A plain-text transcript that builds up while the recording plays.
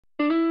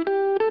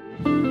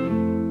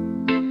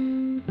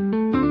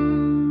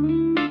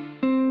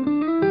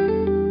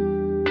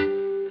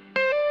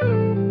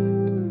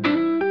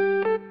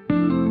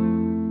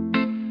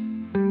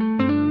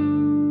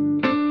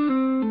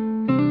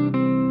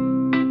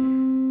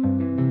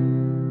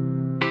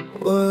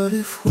What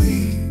if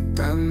we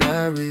got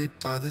married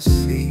by the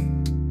sea,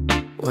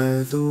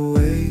 where the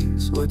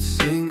waves would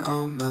sing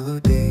our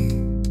melody?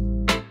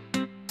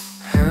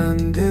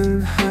 Hand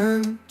in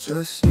hand,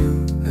 just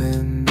you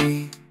and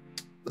me,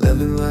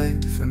 living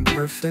life in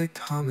perfect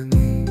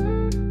harmony.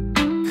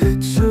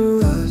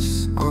 Picture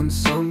us on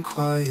some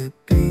quiet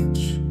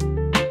beach,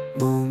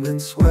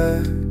 moments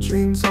where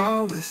dreams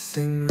are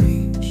within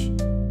reach.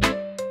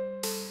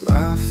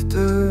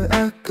 Laughter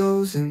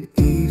echoes in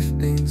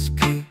evening's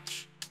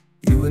peach.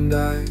 You and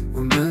I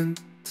were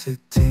meant to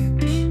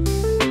teach.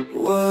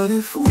 What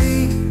if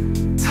we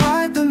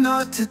tied the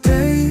knot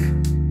today,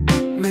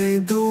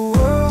 made the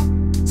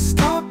world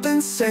stop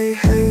and say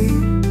hey?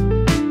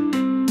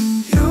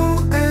 You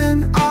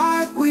and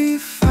I, we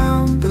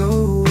found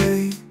a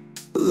way.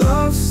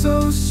 Love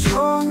so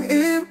strong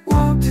it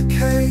won't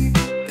decay.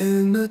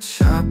 In a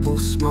chapel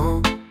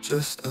small,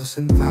 just us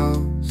and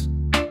vows,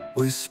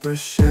 whispers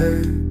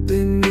shared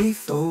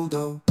beneath old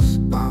oak's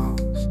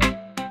boughs.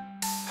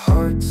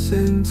 Hearts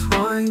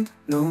entwined,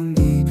 no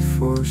need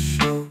for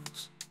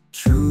shows.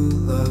 True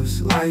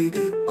love's light,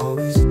 it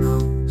always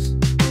knows.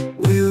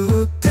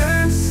 We'll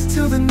dance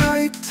till the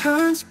night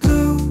turns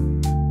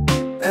blue,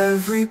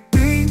 every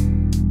beat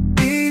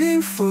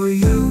beating for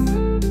you.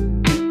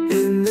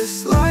 In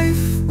this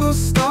life we'll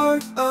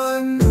start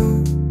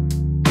anew,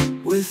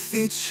 with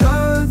each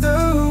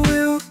other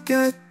we'll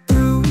get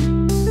through.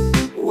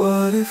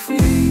 What if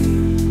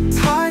we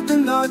tied the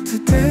knot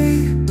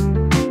today,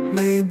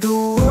 made the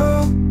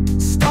world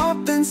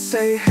stop and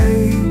say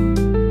hey?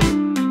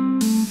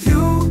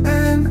 You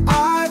and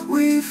I,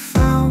 we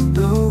found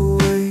a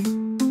way.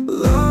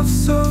 Love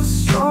so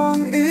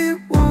strong it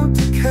won't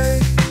decay.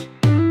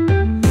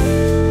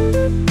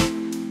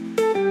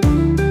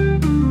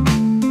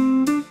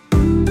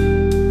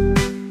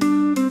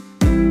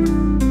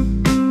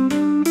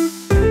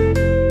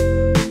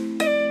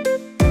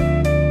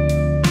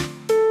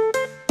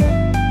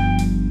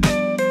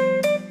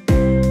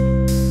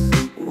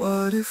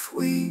 What if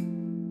we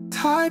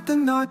tied the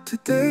knot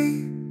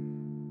today,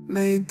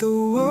 made the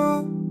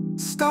world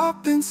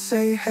stop and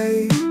say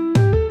hey?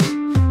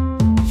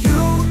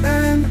 You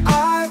and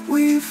I,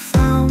 we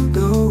found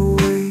a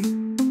way.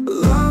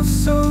 Love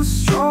so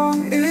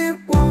strong it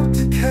won't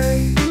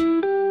decay.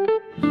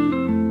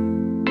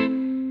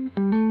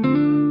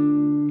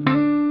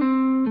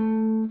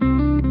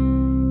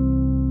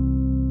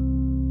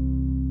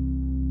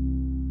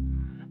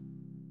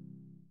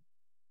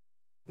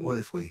 What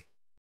if we